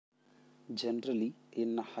Generally,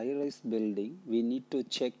 in a high-rise building, we need to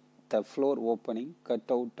check the floor opening,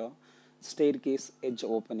 cutout, staircase edge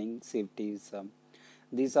opening safeties.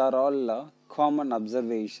 These are all common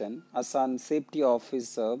observation as an safety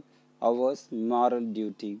officer our moral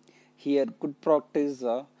duty. Here, good practice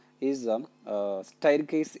is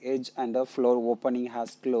staircase edge and floor opening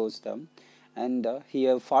has closed, and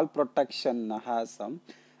here fall protection has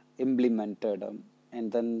implemented. And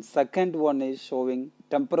then second one is showing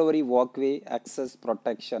temporary walkway access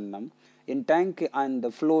protection. In tank and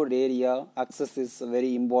the floor area, access is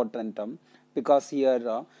very important because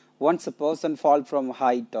here once a person fall from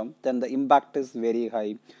height, then the impact is very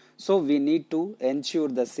high. So we need to ensure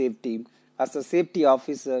the safety. As a safety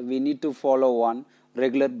officer, we need to follow on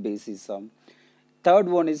regular basis. Third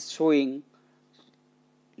one is showing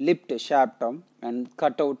lift shaft and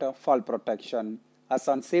cutout fall protection. As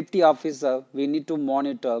a safety officer, we need to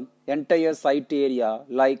monitor entire site area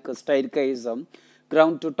like staircase,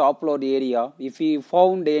 ground to top floor area. If we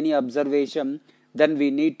found any observation, then we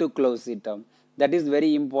need to close it. That is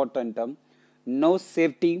very important. No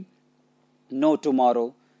safety, no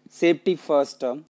tomorrow. Safety first.